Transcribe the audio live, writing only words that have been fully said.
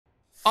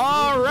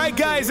Alright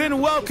guys,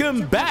 and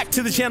welcome back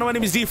to the channel. My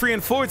name is D-Free,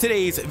 and for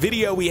today's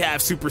video we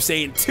have Super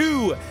Saiyan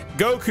 2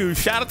 Goku.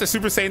 Shout out to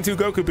Super Saiyan 2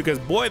 Goku because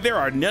boy, there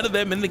are none of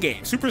them in the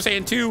game. Super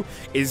Saiyan 2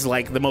 is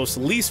like the most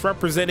least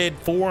represented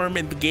form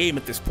in the game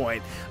at this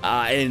point.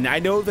 And I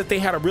know that they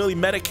had a really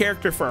meta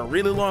character for a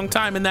really long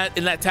time in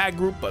that tag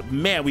group, but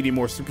man, we need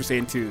more Super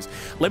Saiyan 2s.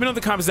 Let me know in the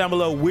comments down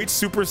below which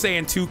Super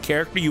Saiyan 2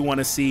 character you want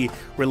to see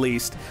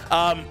released.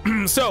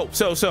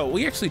 So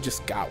we actually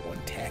just got one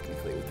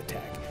technically with the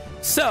tag.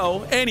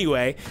 So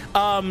anyway,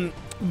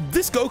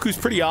 this Goku's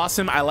pretty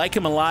awesome. I like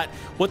him a lot.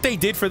 What they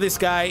did for this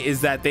guy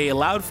is that they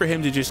allowed for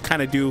him to just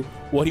kind of do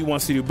what he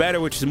wants to do better,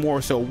 which is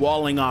more so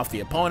walling off the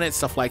opponent,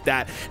 stuff like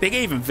that. They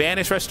gave him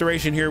Vanish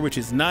Restoration here, which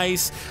is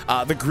nice.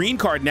 The green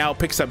card now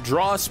picks up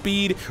draw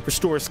speed,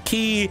 restores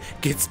ki,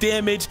 gets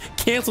damage,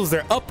 cancels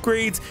their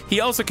upgrades. He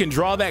also can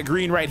draw that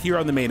green right here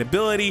on the main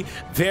ability.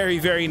 Very,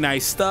 very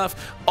nice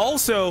stuff.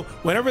 Also,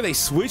 whenever they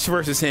switch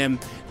versus him,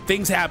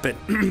 things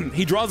happen.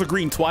 He draws a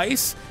green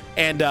twice,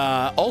 and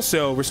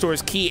also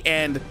restores ki,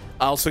 and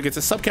also gets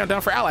a sub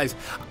countdown for allies.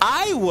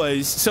 I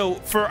was, so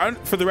for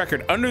the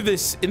record, in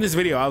this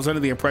video, I was under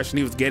the impression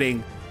he was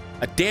getting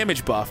a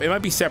damage buff. It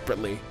might be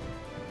separately.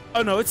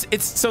 Oh no,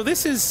 it's so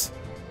this is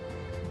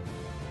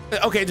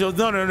okay. No,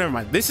 never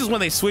mind. This is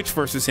when they switch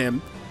versus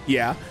him.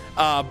 Yeah,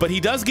 but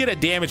he does get a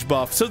damage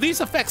buff. So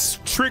these effects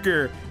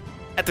trigger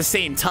at the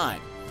same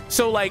time.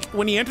 So like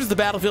when he enters the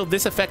battlefield,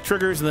 this effect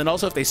triggers, and then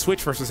also if they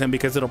switch versus him,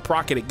 because it'll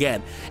proc it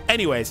again.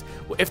 Anyways,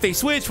 if they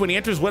switch, when he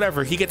enters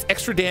whatever, he gets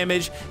extra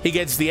damage, he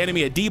gets the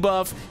enemy a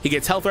debuff, he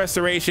gets health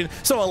restoration.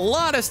 So a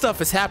lot of stuff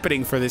is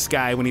happening for this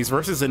guy when he's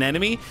versus an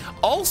enemy.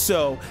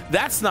 Also,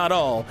 that's not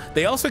all.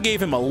 They also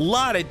gave him a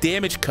lot of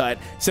damage cut.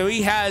 So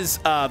he has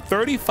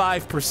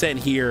 35%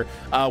 here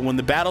when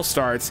the battle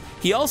starts.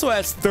 He also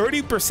has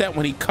 30%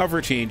 when he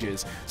cover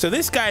changes. So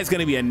this guy is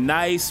going to be a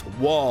nice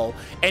wall,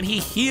 and he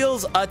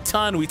heals a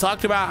ton. We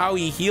talked about how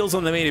he heals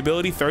on the main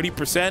ability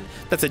 30%.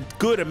 That's a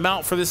good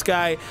amount for this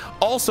guy.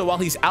 Also, while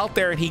he's out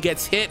there and he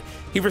gets hit,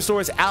 he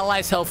restores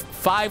allies' health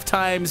 5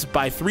 times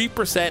by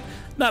 3%.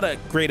 Not a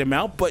great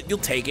amount, but you'll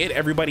take it.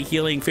 Everybody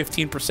healing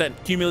 15%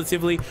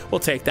 cumulatively, we'll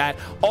take that.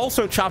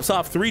 Also chops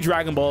off 3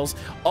 Dragon Balls.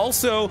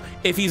 Also,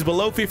 if he's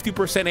below 50%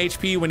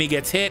 HP when he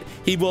gets hit,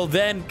 he will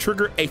then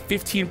trigger a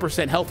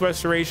 15% health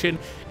restoration.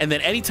 And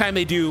then anytime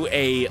they do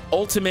a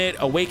ultimate,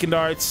 awakened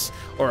arts,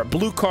 or a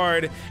blue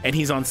card, and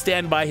he's on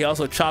standby, he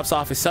also chops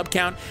off his sub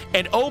count.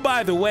 And oh,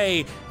 by the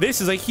way, this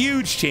is a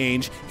huge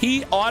change.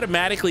 He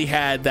automatically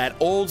had that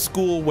old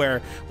school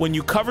where when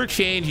you cover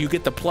change, you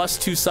get the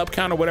 +2 sub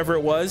count or whatever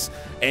it was,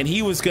 and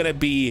he was gonna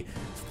be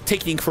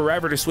taking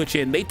forever to switch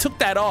in. They took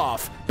that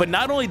off, but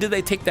not only did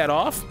they take that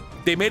off,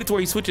 they made it to where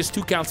he switches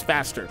 2 counts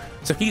faster.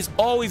 So he's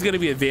always going to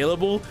be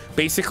available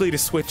basically to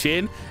switch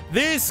in.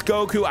 This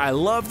Goku, I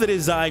love the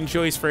design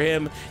choice for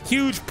him.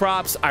 Huge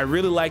props. I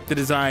really like the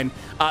design.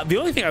 The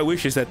only thing I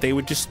wish is that they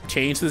would just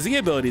change the Z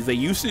abilities. They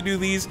used to do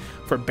these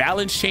for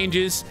balance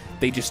changes.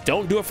 They just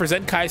don't do it for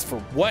Zenkais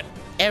for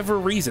whatever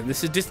reason.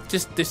 This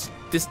is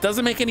this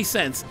doesn't make any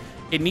sense.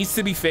 It needs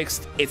to be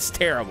fixed. It's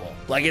terrible.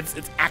 Like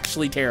it's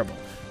actually terrible.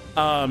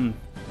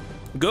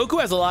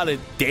 Goku has a lot of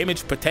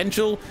damage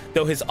potential,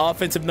 though his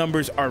offensive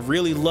numbers are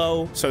really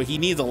low, so he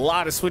needs a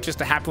lot of switches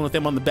to happen with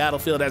him on the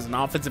battlefield as an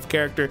offensive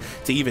character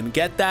to even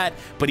get that.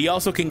 But he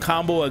also can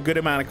combo a good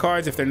amount of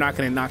cards if they're not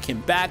going to knock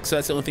him back, so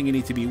that's the only thing you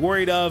need to be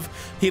worried of.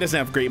 He doesn't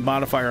have a great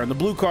modifier on the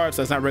blue card,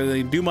 so that's not really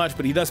going to do much,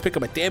 but he does pick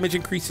up a damage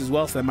increase as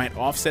well, so that might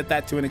offset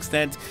that to an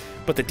extent.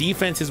 But the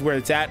defense is where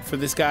it's at for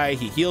this guy.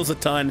 He heals a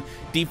ton.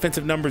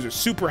 Defensive numbers are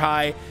super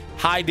high.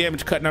 High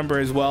damage cut number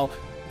as well.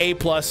 A+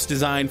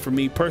 design for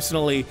me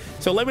personally.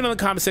 So let me know in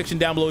the comment section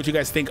down below what you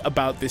guys think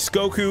about this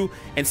Goku,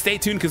 and stay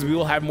tuned because we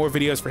will have more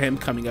videos for him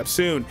coming up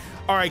soon.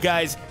 All right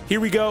guys, here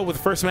we go with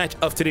the first match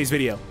of today's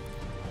video.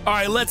 All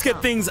right, let's get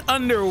things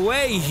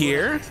underway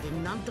here.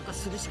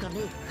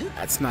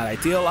 That's not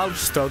ideal. I'll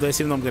just throw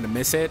this even though I'm gonna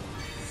miss it,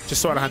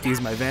 just so I don't have to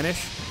use my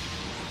Vanish.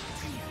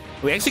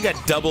 We actually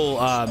got double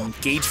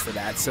gauge for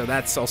that, so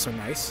that's also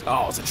nice.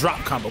 Oh, it's a drop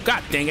combo.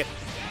 God dang it.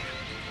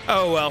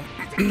 Oh well.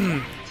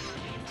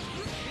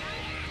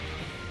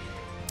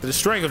 The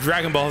destroying of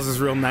Dragon Balls is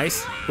real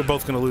nice. We're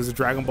both going to lose a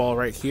Dragon Ball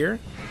right here.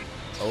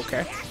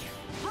 Okay.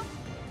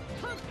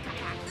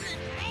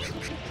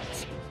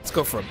 Let's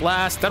go for a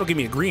blast. That'll give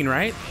me a green,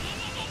 right?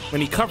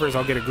 When he covers,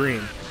 I'll get a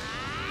green.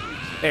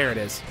 There it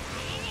is.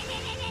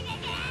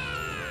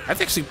 That's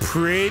actually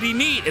pretty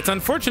neat. It's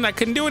unfortunate I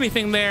couldn't do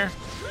anything there.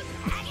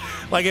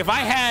 Like if I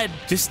had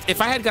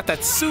got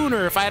that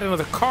sooner, if I had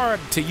another card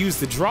to use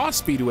the draw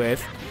speed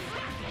with,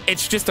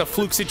 it's just a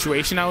fluke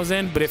situation I was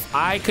in, but if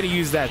I could have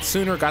used that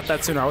sooner, got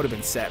that sooner, I would have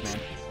been set, man.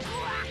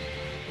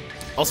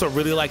 Also,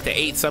 really like the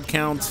 8 sub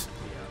count.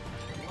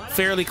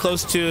 Fairly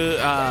close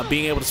to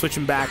being able to switch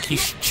him back. He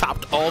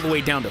chopped all the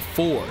way down to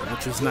 4,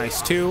 which was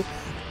nice too.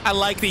 I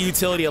like the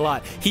utility a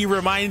lot. He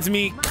reminds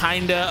me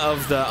kinda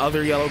of the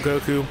other yellow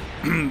Goku,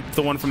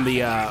 the one from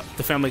the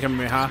Family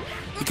Kamehameha.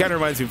 He kind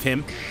of reminds me of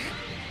him,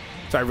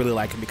 so I really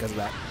like him because of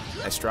that.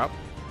 Nice drop.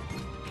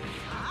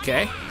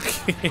 Okay.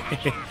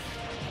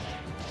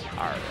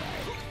 All right.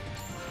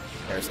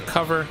 There's a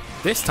cover.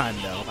 This time,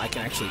 though, I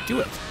can actually do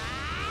it.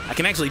 I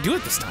can actually do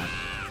it this time.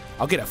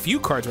 I'll get a few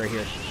cards right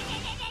here.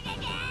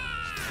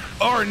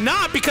 Or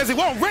not, because it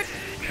won't register.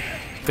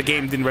 The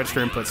game didn't register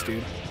inputs,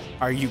 dude.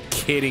 Are you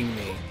kidding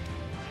me?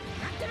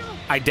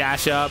 I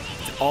dash up,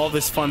 all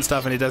this fun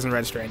stuff, and it doesn't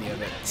register any of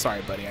it.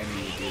 Sorry, buddy. I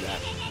knew you'd do that.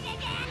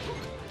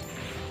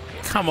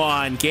 Come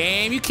on,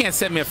 game. You can't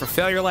set me up for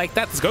failure like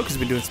that. This Goku's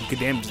been doing some good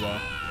damage, though,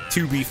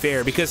 to be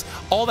fair, because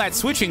all that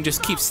switching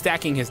just keeps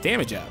stacking his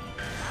damage up.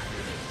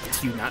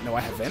 Do you not know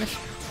I have Vanish?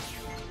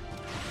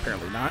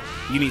 Apparently not.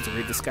 You need to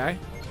read this guy.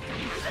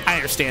 I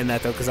understand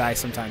that, though, because I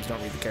sometimes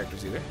don't read the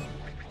characters either.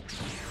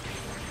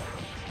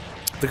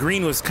 The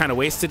green was kind of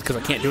wasted because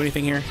I can't do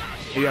anything here.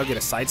 Maybe I'll get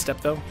a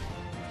sidestep, though.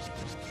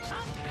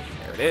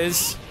 There it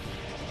is.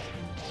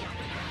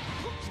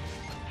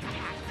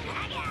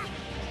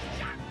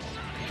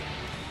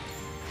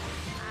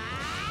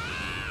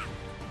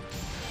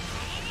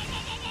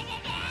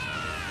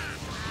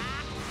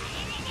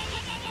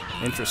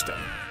 Interesting.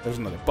 There's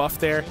another buff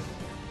there.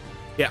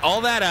 Yeah,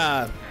 all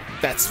that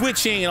that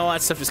switching and all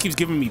that stuff just keeps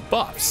giving me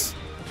buffs.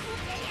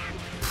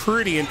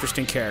 Pretty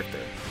interesting character.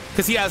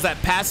 Because he has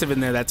that passive in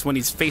there, that's when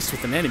he's faced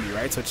with an enemy,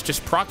 right? So it's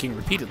just proccing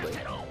repeatedly.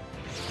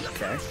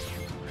 Okay.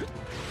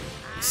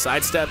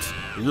 Sidesteps.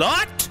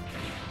 Lot!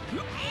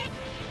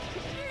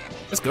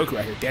 This Goku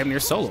right here damn near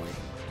soloing.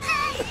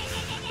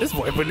 This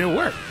boy putting in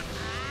work.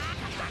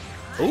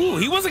 Ooh,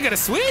 he wasn't going to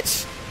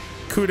switch?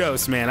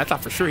 Kudos, man. I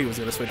thought for sure he was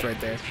going to switch right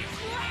there.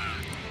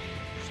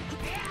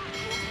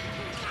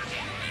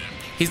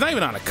 He's not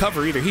even on a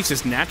cover either. He's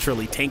just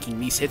naturally tanking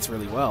these hits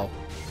really well.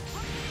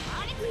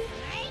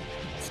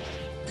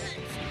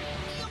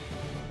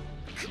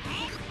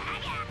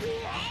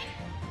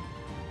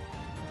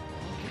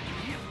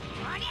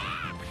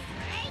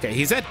 Okay,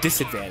 he's at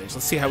disadvantage.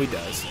 Let's see how he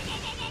does.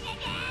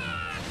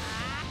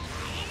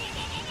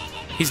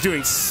 He's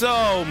doing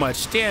so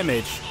much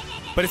damage,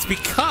 but it's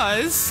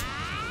because,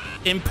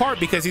 in part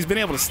because he's been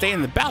able to stay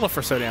in the battle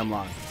for so damn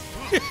long.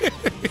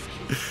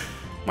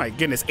 My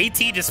goodness, AT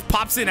just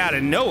pops in out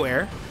of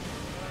nowhere.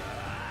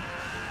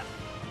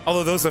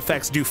 Although those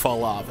effects do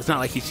fall off. It's not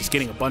like he's just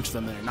getting a bunch of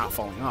them and they're not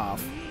falling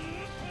off.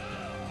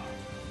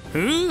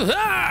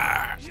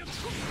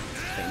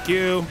 Thank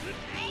you.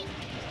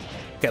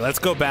 Okay, let's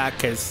go back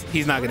because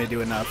he's not going to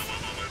do enough.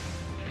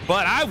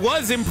 But I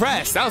was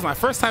impressed. That was my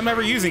first time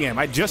ever using him.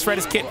 I just read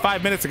his kit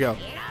 5 minutes ago.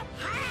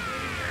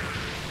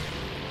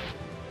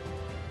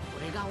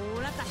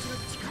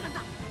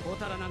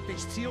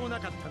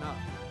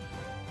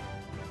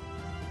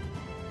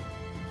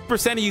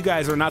 Percent of you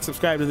guys are not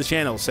subscribed to the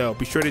channel, so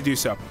be sure to do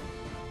so.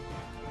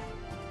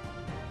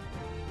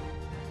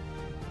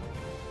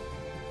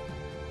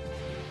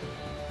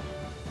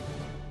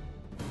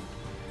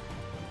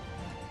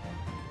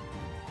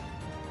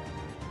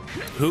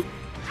 Who?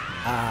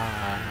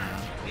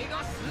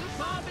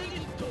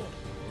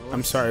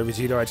 I'm sorry,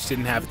 Vegito. I just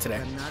didn't have it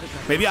today.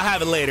 Maybe I'll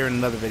have it later in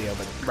another video,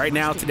 but right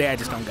now, today, I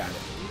just don't got it.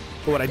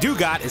 But what I do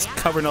got is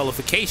cover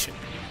nullification.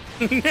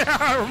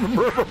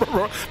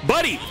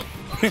 Buddy,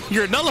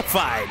 you're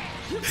nullified.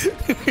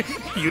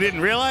 You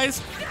didn't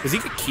realize? Does he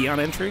get key on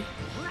entry?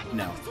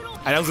 No.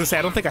 I was gonna say,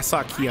 I don't think I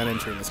saw key on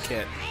entry in this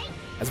kit.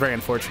 That's very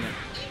unfortunate.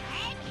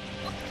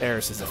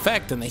 There's his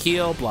effect and the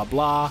heal, blah,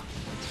 blah.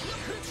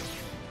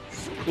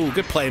 Ooh,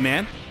 good play,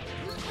 man.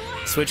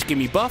 Switch, give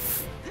me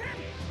buff.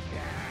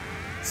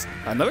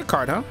 Another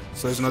card, huh?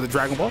 So there's another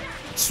Dragon Ball.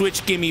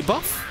 Switch, give me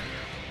buff.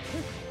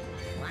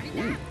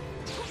 Ooh.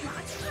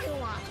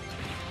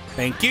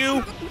 Thank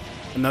you.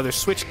 Another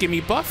switch, give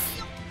me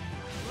buff.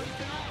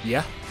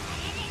 Yeah.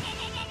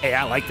 Hey,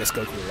 I like this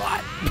Goku a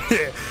lot.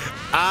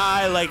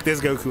 I like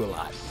this Goku a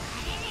lot.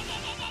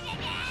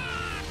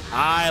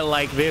 I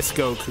like this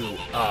Goku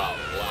a lot.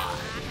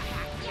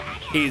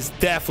 He's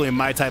definitely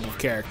my type of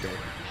character.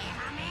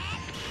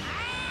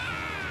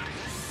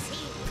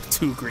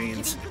 2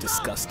 greens.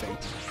 Disgusting.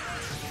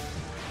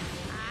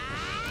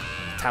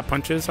 Tap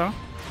punches, huh?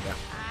 Yeah.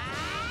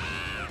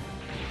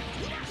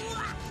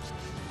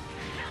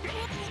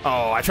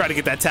 Oh, I tried to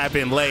get that tap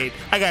in late.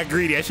 I got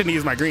greedy. I shouldn't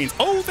use my greens.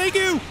 Oh, thank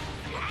you.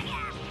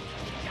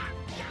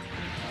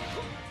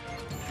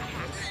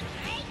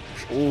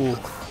 Ooh,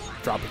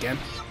 drop again.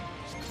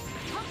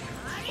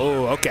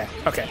 Oh, okay.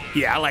 Okay.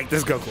 Yeah, I like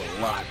this Goku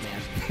a lot,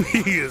 man.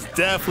 He is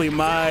definitely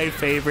my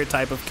favorite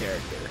type of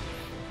character.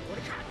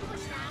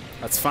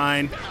 That's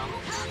fine.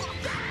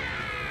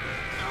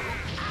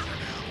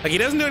 Like, he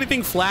doesn't do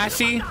anything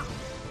flashy,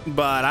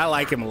 but I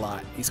like him a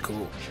lot. He's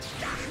cool.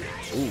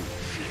 Ooh.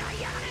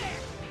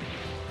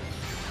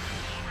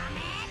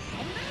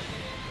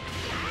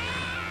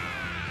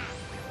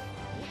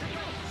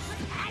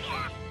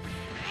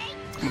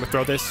 I'm gonna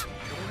throw this.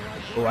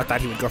 Oh, I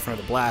thought he would go for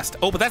another blast.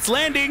 Oh, but that's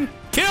landing.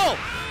 Kill!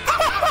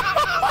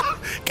 God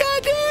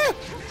damn!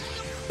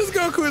 This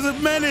Goku is a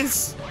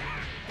menace.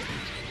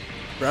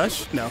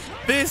 Rush? No.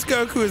 This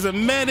Goku is a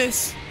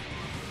menace.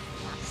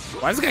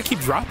 Why does this guy keep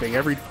dropping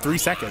every 3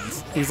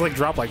 seconds? He's like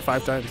dropped like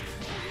 5 times.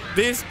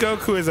 This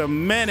Goku is a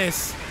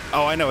menace.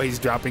 Oh, I know he's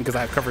dropping because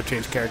I have cover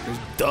change characters.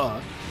 Duh.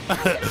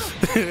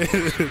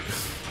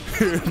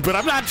 But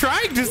I'm not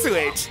trying to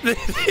switch.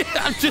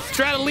 I'm just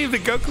trying to leave the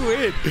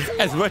Goku in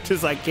as much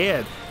as I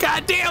can.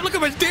 God damn, look how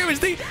much damage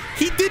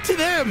he did to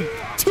them.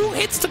 2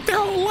 hits took their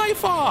whole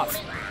life off.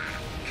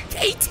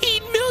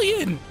 18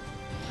 million.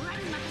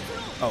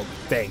 Oh,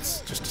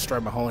 thanks. Just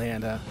destroyed my whole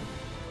hand, huh?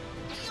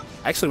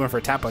 I actually went for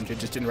a tap punch. It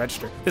just didn't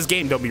register. This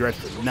game don't be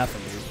registered.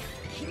 Nothing,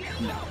 dude.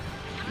 No.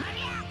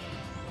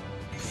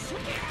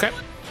 Okay.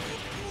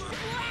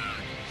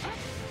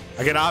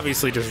 I can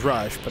obviously just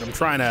rush, but I'm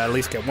trying to at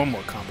least get one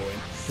more combo in.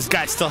 This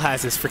guy still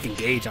has his freaking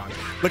gauge on.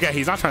 Look at,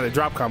 he's not trying to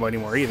drop combo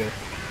anymore either.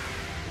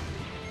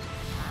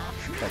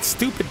 That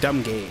stupid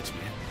dumb gauge,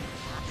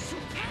 man.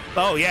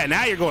 Oh yeah,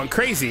 now you're going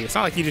crazy. It's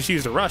not like you just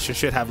used a rush and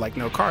should have like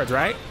no cards,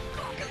 right?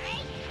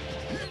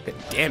 Good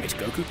damage,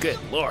 Goku. Good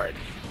lord.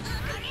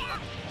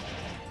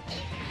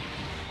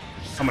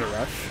 I'm gonna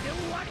rush.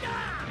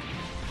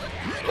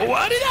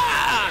 What it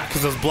up?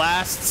 Because those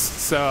blasts.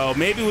 So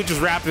maybe we'll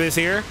just wrap this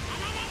here.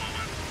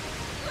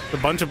 A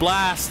bunch of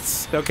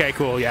blasts. Okay,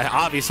 cool. Yeah,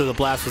 obviously the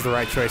blast was the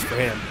right choice for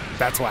him.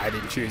 That's why I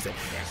didn't choose it.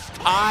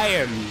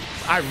 I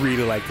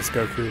really like this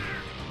Goku.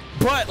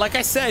 But like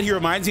I said, he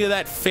reminds me of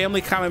that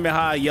Family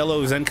Kamehameha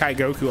Yellow ZENKAI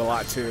Goku a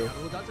lot too.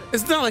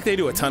 It's not like they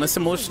do a ton of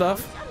similar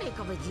stuff,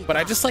 but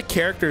I just like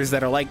characters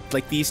that are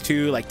like these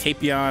two, like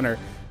Tapion, or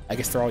I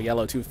guess they're all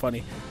yellow too,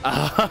 funny,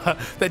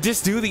 that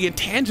just do the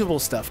intangible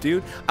stuff,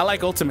 dude. I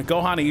like Ultimate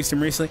Gohan. I used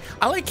him recently.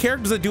 I like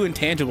characters that do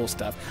intangible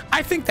stuff.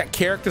 I think that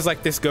characters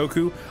like this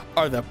Goku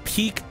are the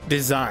peak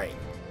design.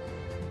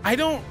 I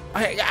don't,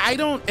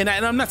 and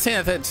I'm not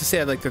saying that to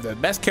say like they're the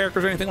best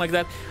characters or anything like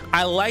that.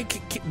 I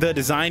like the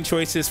design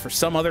choices for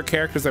some other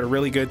characters that are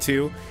really good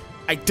too.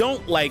 I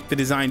don't like the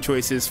design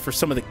choices for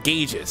some of the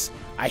gauges.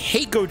 I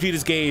hate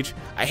Gogeta's gauge.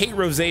 I hate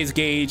Rosé's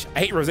gauge. I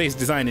hate Rosé's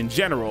design in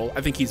general.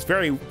 I think he's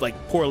very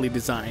like poorly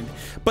designed.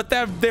 But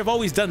they've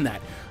always done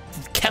that.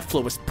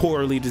 Kefla was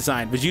poorly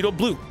designed. Vegito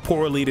Blue,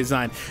 poorly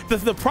designed.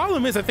 The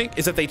problem is, I think,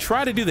 is that they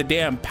try to do the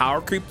damn power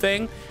creep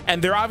thing,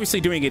 and they're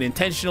obviously doing it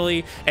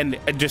intentionally. And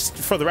just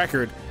for the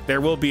record, there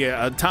will be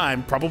a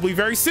time, probably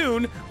very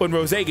soon, when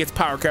Rosé gets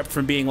power crept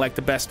from being like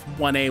the best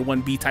 1A,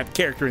 1B type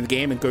character in the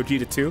game, and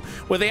Gogeta 2,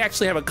 where they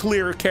actually have a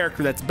clear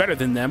character that's better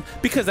than them,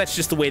 because that's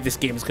just the way this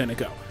game is going to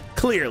go,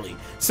 clearly.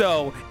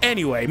 So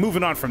anyway,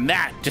 moving on from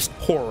that, just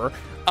horror.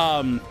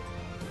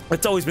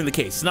 It's always been the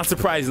case. It's not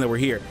surprising that we're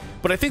here.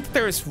 But I think that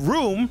there is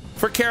room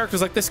for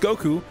characters like this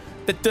Goku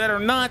that are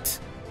not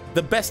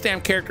the best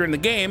damn character in the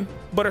game,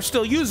 but are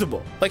still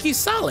usable. Like, he's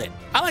solid.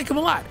 I like him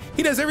a lot.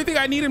 He does everything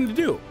I need him to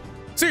do.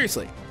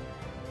 Seriously.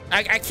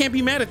 I can't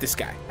be mad at this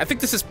guy. I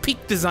think this is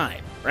peak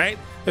design, right?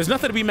 There's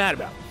nothing to be mad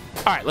about.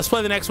 All right, let's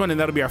play the next one, and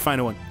that'll be our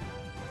final one.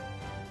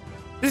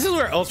 This is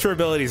where Ultra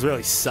abilities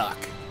really suck,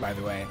 by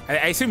the way.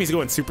 I assume he's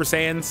going Super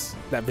Saiyans.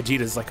 That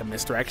Vegeta's like a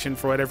misdirection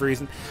for whatever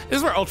reason. This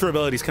is where Ultra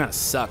abilities kind of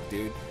suck,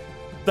 dude.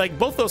 Like,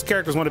 both those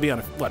characters want to be on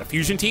a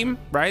fusion team,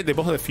 right? They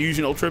both have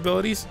fusion Ultra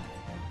abilities.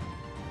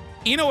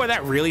 You know where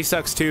that really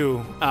sucks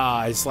too?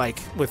 Is like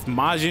with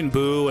Majin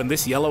Buu and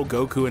this yellow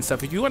Goku and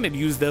stuff. If you wanted to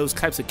use those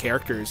types of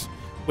characters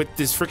with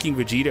this freaking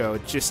Vegito,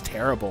 it's just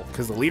terrible,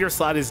 because the leader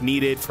slot is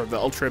needed for the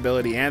Ultra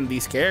ability and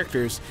these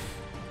characters,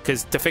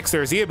 because to fix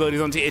their Z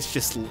abilities on it's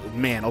just,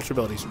 man, Ultra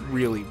abilities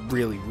really,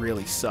 really,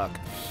 really suck.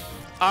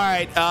 All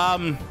right,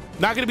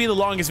 not gonna be the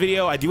longest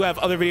video. I do have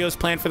other videos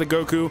planned for the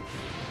Goku.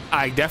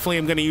 I definitely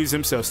am gonna use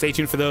them, so stay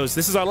tuned for those.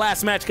 This is our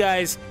last match,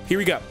 guys. Here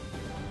we go.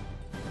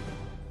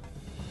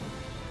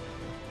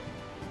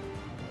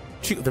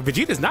 Shoot, the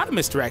Vegeta is not a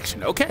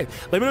misdirection. Okay,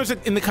 let me know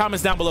in the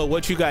comments down below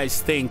what you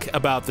guys think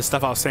about the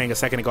stuff I was saying a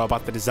second ago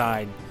about the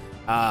design.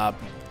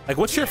 Like,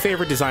 what's your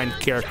favorite designed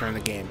character in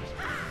the game?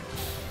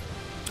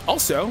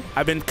 Also,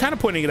 I've been kind of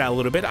pointing it out a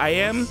little bit. I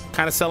am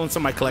kind of selling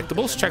some of my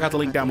collectibles. Check out the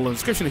link down below in the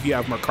description if you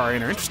have Mercari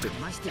and are interested.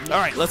 All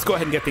right, let's go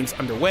ahead and get things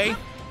underway.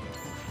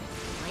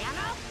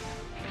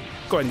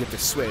 Go ahead and get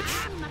this switch.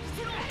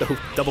 The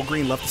double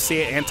green, love to see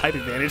it, and type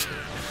advantage.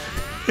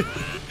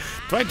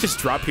 Do I just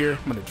drop here?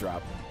 I'm gonna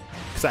drop,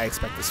 because I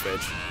expect the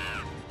switch.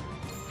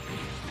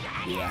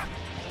 Yeah.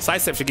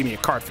 Sidestep should give me a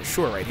card for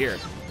sure right here.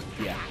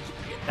 Yeah.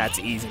 That's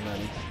easy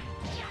money.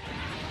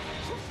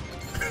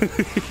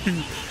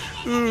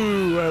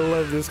 Ooh, I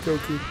love this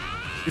Goku.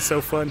 He's so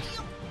fun.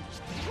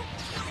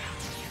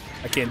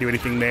 I can't do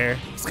anything there.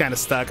 It's kind of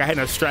stuck. I had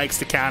no strikes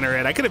to counter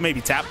it. I could have maybe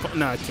tapped.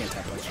 No, I can't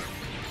tap punch.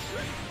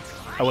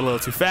 I went a little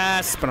too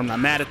fast, but I'm not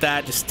mad at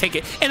that. Just take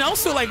it. And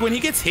also, like, when he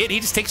gets hit, he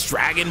just takes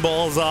Dragon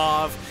Balls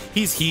off.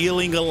 He's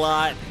healing a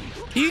lot.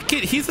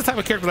 He's the type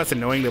of character that's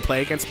annoying to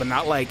play against, but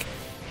not, like,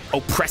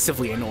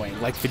 oppressively annoying,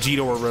 like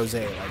Vegito or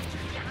Rosé.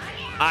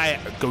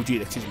 Like,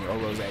 Gogeta, excuse me, or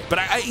Rosé. But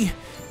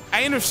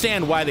I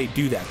understand why they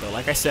do that, though.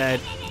 Like I said,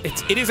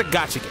 it is a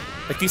gacha game.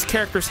 Like, these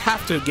characters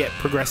have to get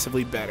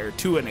progressively better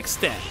to an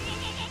extent.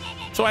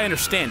 So I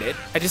understand it.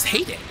 I just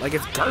hate it. Like,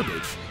 it's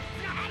garbage.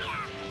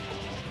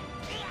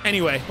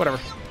 Anyway, whatever.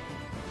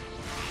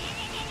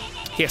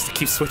 He has to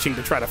keep switching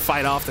to try to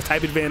fight off the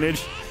type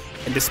advantage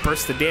and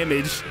disperse the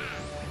damage.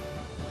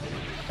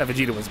 That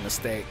Vegeta was a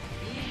mistake.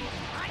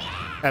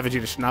 That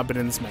Vegeta should not have been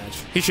in this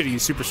match. He should have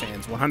used Super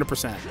Saiyans,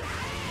 100%.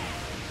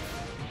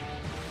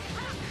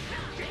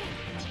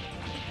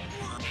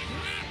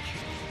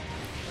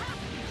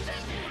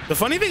 The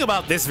funny thing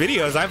about this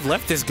video is I've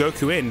left this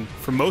Goku in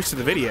for most of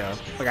the video.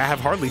 Like, I have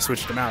hardly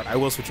switched him out. I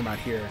will switch him out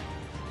here.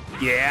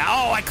 Yeah,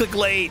 oh, I clicked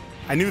late.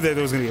 I knew that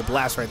there was gonna be a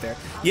blast right there.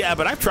 Yeah,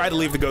 but I've tried to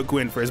leave the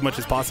Goku in for as much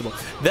as possible.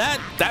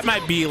 That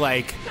might be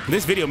like,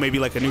 this video may be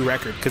like a new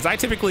record, because I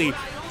typically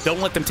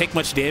don't let them take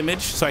much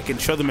damage so I can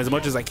show them as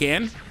much as I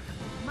can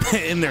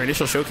in their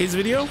initial showcase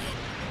video.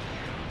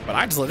 But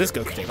I just let this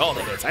Goku take all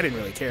the hits. I didn't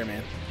really care,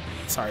 man.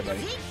 Sorry,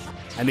 buddy.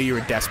 I knew you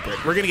were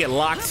desperate. We're gonna get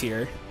locked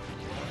here.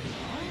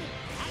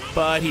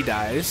 But he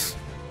dies.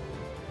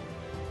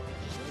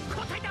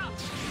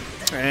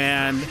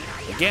 And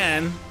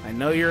again, I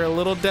know you're a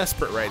little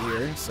desperate right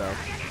here, so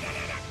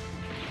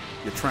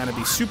you're trying to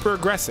be super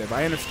aggressive.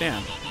 I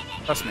understand.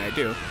 Trust me, I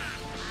do.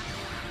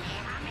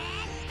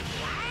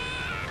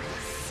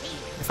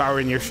 If I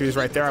were in your shoes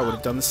right there, I would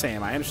have done the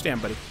same. I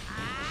understand, buddy.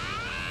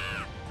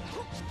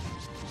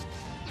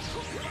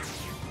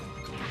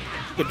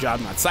 Good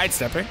job not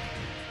sidestepping.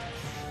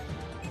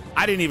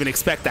 I didn't even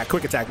expect that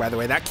quick attack, by the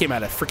way. That came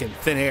out of freaking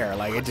thin air.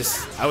 Like, it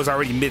just, I was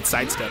already mid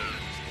sidestep.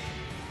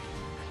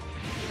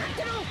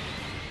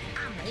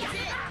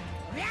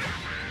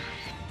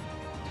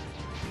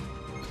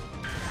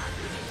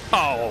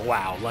 Oh,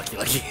 wow. Lucky.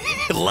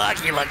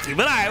 lucky.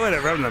 But I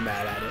whatever. I'm not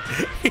mad at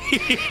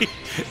it.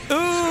 Ooh,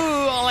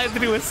 all I have to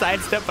do is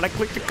sidestep, but I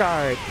clicked the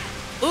card.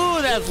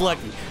 Ooh, that's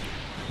lucky.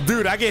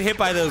 Dude, I get hit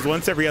by those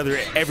once every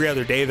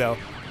other day, though.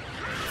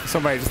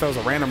 Somebody just throws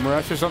a random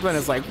rush or something.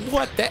 It's like,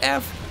 what the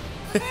F?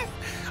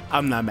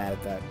 I'm not mad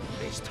at that.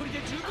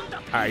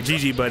 All right,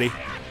 GG, buddy.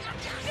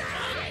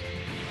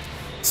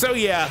 So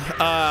yeah,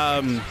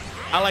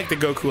 I like the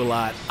Goku a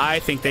lot. I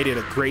think they did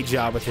a great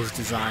job with his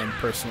design,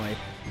 personally.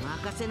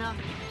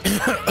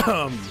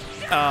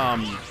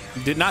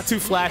 Did not too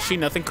flashy,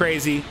 nothing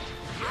crazy.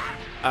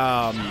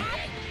 The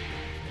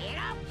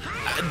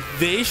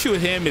issue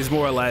with him is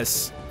more or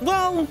less,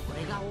 well,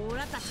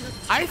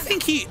 I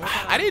think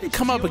I didn't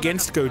come up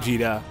against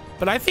Gogeta,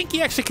 but I think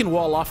he actually can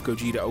wall off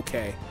Gogeta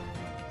okay.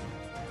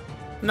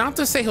 Not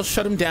to say he'll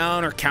shut him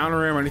down or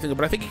counter him or anything,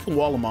 but I think he can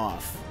wall him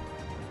off.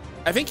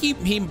 I think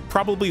he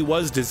probably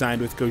was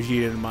designed with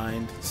Gogeta in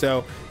mind.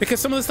 So,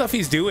 because some of the stuff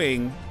he's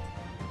doing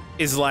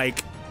is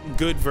like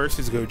good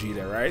versus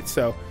Gogeta, right?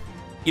 So,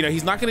 you know,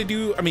 he's not going to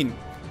do, I mean,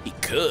 he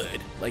could.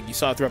 Like you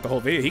saw throughout the whole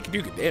video, he could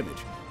do good damage.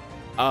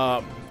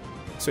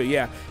 So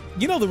yeah.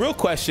 You know, the real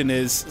question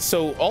is,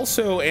 so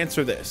also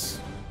answer this.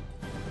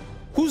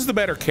 Who's the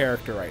better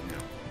character right now?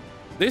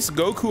 This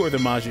Goku or the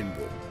Majin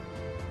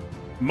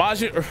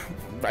Buu?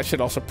 I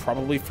should also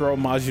probably throw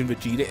Majin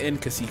Vegeta in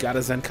because he got a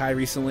Zenkai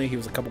recently. He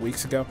was a couple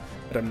weeks ago,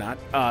 but I'm not.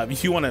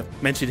 If you want to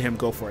mention him,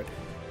 go for it.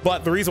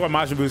 But the reason why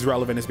Majin Buu is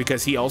relevant is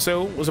because he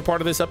also was a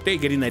part of this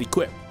update, getting that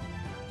equip.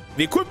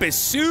 The equip is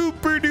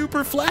super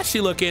duper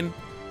flashy looking,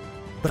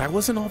 but I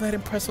wasn't all that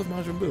impressed with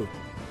Majin Buu.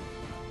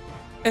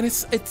 And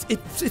it's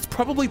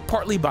probably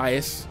partly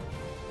biased,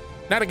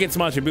 not against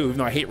Majin Buu, even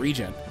though I hate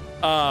regen,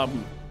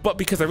 but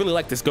because I really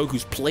like this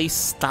Goku's play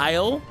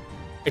style.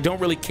 I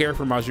don't really care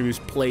for Majin Buu's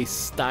play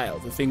style,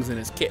 the things in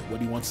his kit, what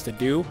he wants to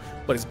do,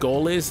 what his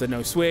goal is, the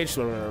no switch,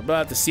 blah, blah, blah,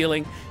 blah, the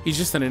ceiling. He's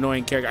just an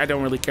annoying character. I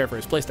don't really care for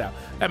his play style.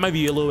 That might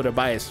be a little bit of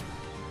bias,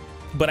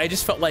 but I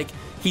just felt like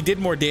he did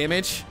more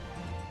damage.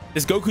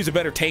 This Goku's a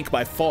better tank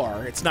by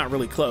far. It's not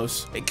really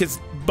close because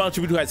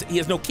Majin Buu he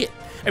has no kit.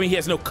 I mean, he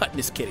has no cut in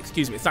his kit.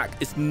 Excuse me.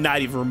 It's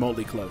not even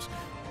remotely close.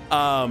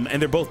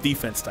 And they're both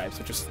defense types,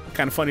 which is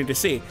kind of funny to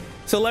see.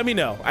 So let me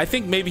know. I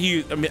think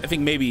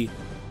maybe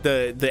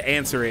the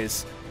answer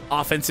is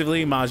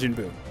offensively Majin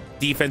Buu,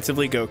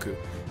 defensively Goku.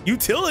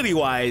 Utility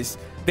wise,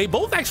 they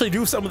both actually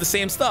do some of the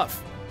same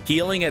stuff,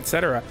 healing,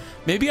 etc.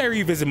 Maybe I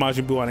revisit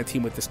Majin Buu on a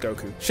team with this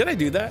Goku. Should I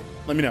do that?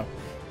 Let me know.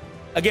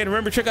 Again,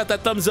 remember, check out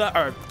that thumbs up,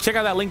 or check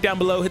out that link down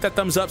below. Hit that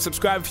thumbs up,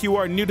 subscribe if you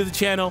are new to the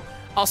channel.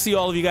 I'll see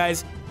all of you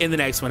guys in the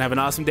next one. Have an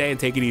awesome day and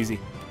take it easy.